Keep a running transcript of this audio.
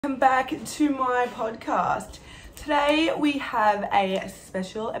Welcome back to my podcast. Today we have a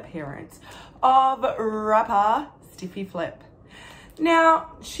special appearance of rapper Stiffy Flip.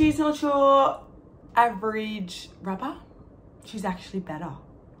 Now, she's not your average rapper. She's actually better.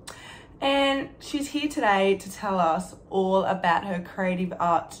 And she's here today to tell us all about her creative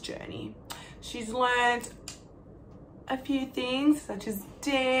arts journey. She's learned a few things such as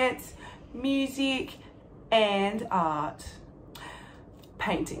dance, music, and art.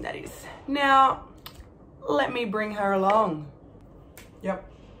 Painting, that is. Now, let me bring her along. Yep.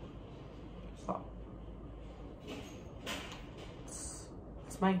 So,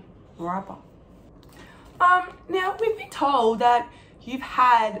 it's me, rapper. Now we've been told that you've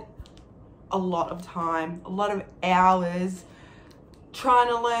had a lot of time, a lot of hours trying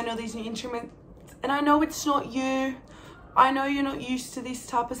to learn all these new instruments, and I know it's not you. I know you're not used to this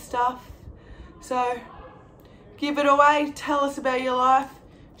type of stuff. So, give it away. Tell us about your life.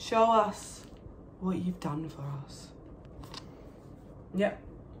 Show us what you've done for us. Yep,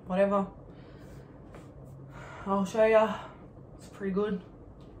 whatever. I'll show you. It's pretty good.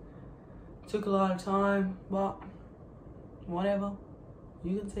 Took a lot of time, but whatever.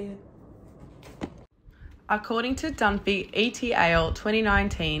 You can see it. According to Dunphy et al.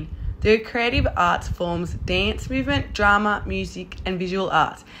 2019, the creative arts forms dance, movement, drama, music, and visual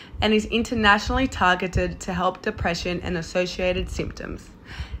arts, and is internationally targeted to help depression and associated symptoms.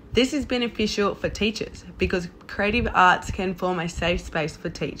 This is beneficial for teachers because creative arts can form a safe space for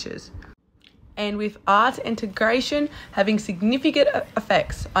teachers. And with art integration having significant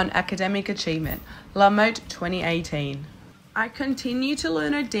effects on academic achievement, Lamotte 2018. I continue to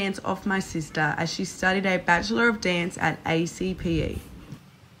learn a dance off my sister as she studied a Bachelor of Dance at ACPE.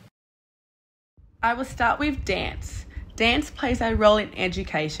 I will start with dance. Dance plays a role in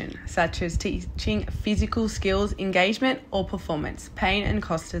education, such as teaching physical skills, engagement, or performance. Payne and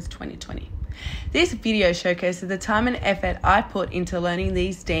Costas 2020. This video showcases the time and effort I put into learning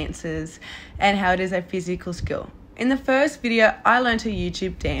these dances and how it is a physical skill. In the first video, I learned a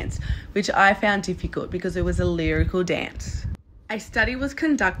YouTube dance, which I found difficult because it was a lyrical dance. A study was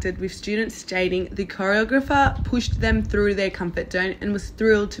conducted with students stating the choreographer pushed them through their comfort zone and was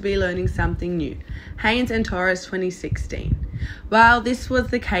thrilled to be learning something new. Haynes and Torres 2016. While this was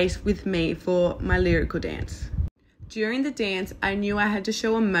the case with me for my lyrical dance. During the dance, I knew I had to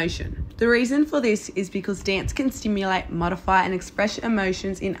show emotion. The reason for this is because dance can stimulate, modify, and express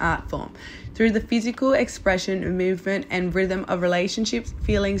emotions in art form through the physical expression, movement, and rhythm of relationships,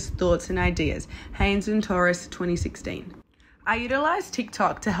 feelings, thoughts, and ideas. Haynes and Torres 2016. I utilised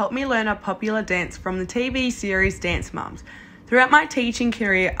TikTok to help me learn a popular dance from the TV series Dance Moms. Throughout my teaching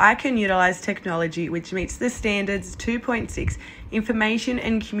career, I can utilise technology which meets the standards 2.6 Information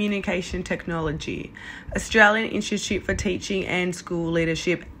and Communication Technology, Australian Institute for Teaching and School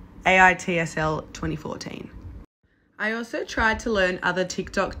Leadership, AITSL 2014. I also tried to learn other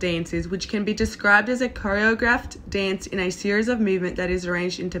TikTok dances which can be described as a choreographed dance in a series of movement that is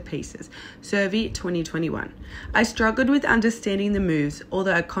arranged into pieces. Survey 2021. I struggled with understanding the moves.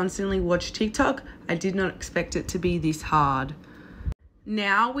 Although I constantly watch TikTok, I did not expect it to be this hard.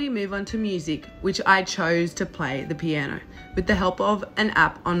 Now we move on to music, which I chose to play the piano with the help of an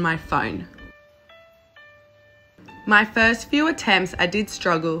app on my phone. My first few attempts I did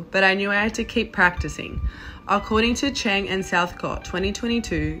struggle, but I knew I had to keep practicing. According to Cheng and Southcott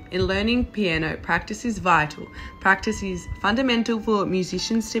 2022, in learning piano, practice is vital. Practice is fundamental for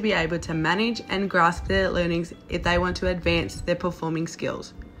musicians to be able to manage and grasp their learnings if they want to advance their performing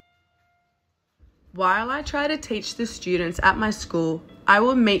skills. While I try to teach the students at my school, I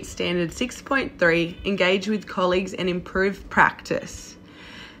will meet standard 6.3, engage with colleagues and improve practice.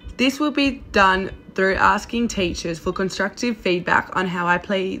 This will be done through asking teachers for constructive feedback on how I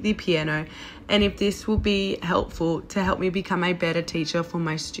play the piano and if this will be helpful to help me become a better teacher for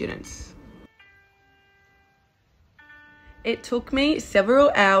my students. It took me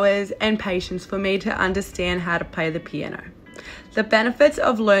several hours and patience for me to understand how to play the piano. The benefits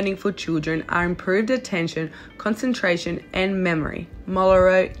of learning for children are improved attention, concentration, and memory.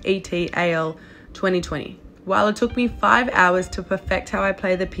 Molero et al. 2020. While it took me 5 hours to perfect how I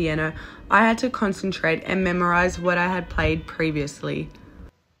play the piano, I had to concentrate and memorize what I had played previously.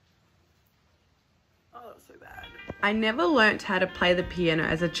 Oh, that was so bad. I never learnt how to play the piano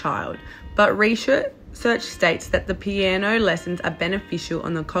as a child, but research states that the piano lessons are beneficial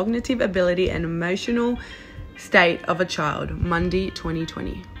on the cognitive ability and emotional state of a child. Monday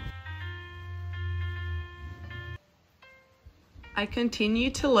 2020. I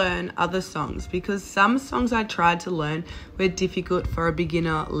continue to learn other songs because some songs I tried to learn were difficult for a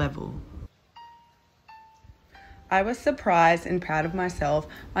beginner level. I was surprised and proud of myself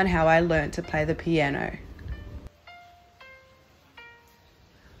on how I learnt to play the piano.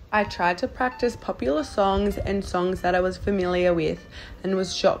 I tried to practice popular songs and songs that I was familiar with and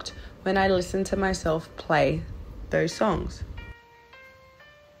was shocked when I listened to myself play those songs.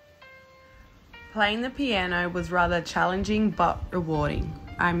 Playing the piano was rather challenging but rewarding.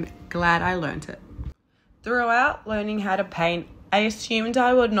 I'm glad I learnt it. Throughout learning how to paint, I assumed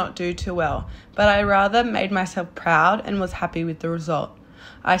I would not do too well, but I rather made myself proud and was happy with the result.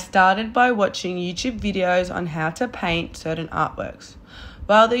 I started by watching YouTube videos on how to paint certain artworks.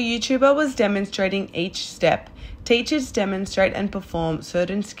 While the YouTuber was demonstrating each step, teachers demonstrate and perform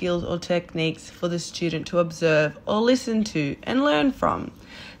certain skills or techniques for the student to observe or listen to and learn from.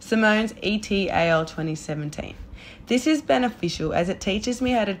 Simone's ETAL 2017. This is beneficial as it teaches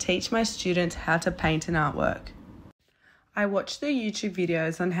me how to teach my students how to paint an artwork. I watched the YouTube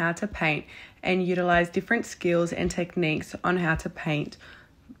videos on how to paint and utilize different skills and techniques on how to paint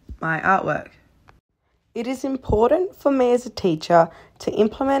my artwork. It is important for me as a teacher to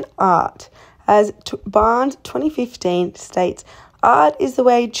implement art, as Barnes 2015 states, art is the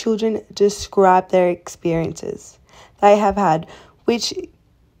way children describe their experiences they have had, which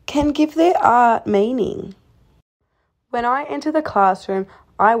can give their art meaning. When I enter the classroom,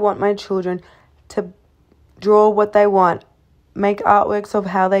 I want my children to draw what they want, make artworks of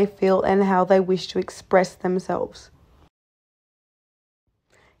how they feel and how they wish to express themselves.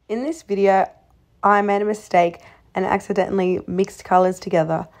 In this video, I made a mistake and accidentally mixed colours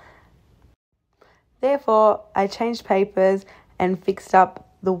together. Therefore, I changed papers and fixed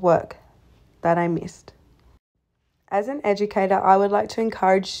up the work that I missed. As an educator, I would like to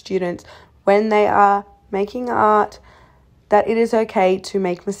encourage students when they are making art that it is okay to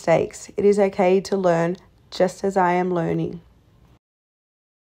make mistakes. It is okay to learn just as I am learning.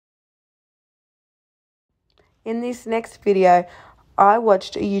 In this next video, I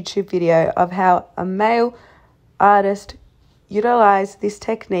watched a YouTube video of how a male artist utilized this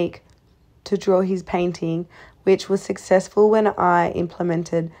technique to draw his painting, which was successful when I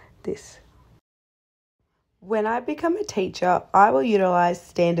implemented this. When I become a teacher, I will utilize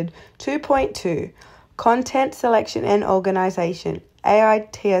Standard 2.2, Content Selection and Organization,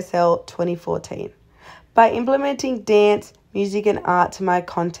 AITSL 2014, by implementing dance, music and art to my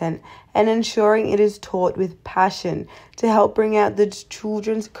content and ensuring it is taught with passion to help bring out the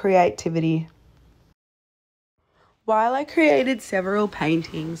children's creativity. While I created several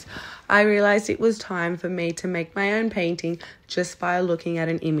paintings, I realized it was time for me to make my own painting just by looking at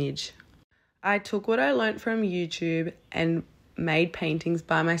an image. I took what I learnt from YouTube and made paintings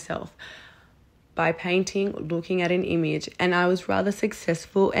by myself by painting, looking at an image, and I was rather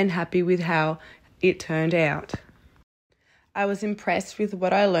successful and happy with how it turned out. I was impressed with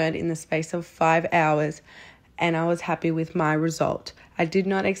what I learned in the space of 5 hours and I was happy with my result. I did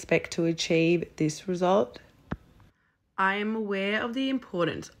not expect to achieve this result. I am aware of the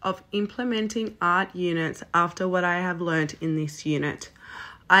importance of implementing art units after what I have learnt in this unit.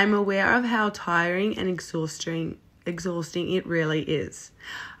 I am aware of how tiring and exhausting it really is.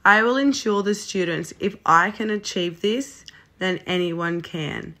 I will ensure the students, if I can achieve this, then anyone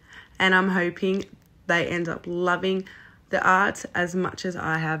can. And I'm hoping they end up loving the arts as much as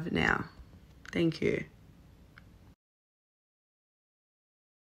I have now. Thank you.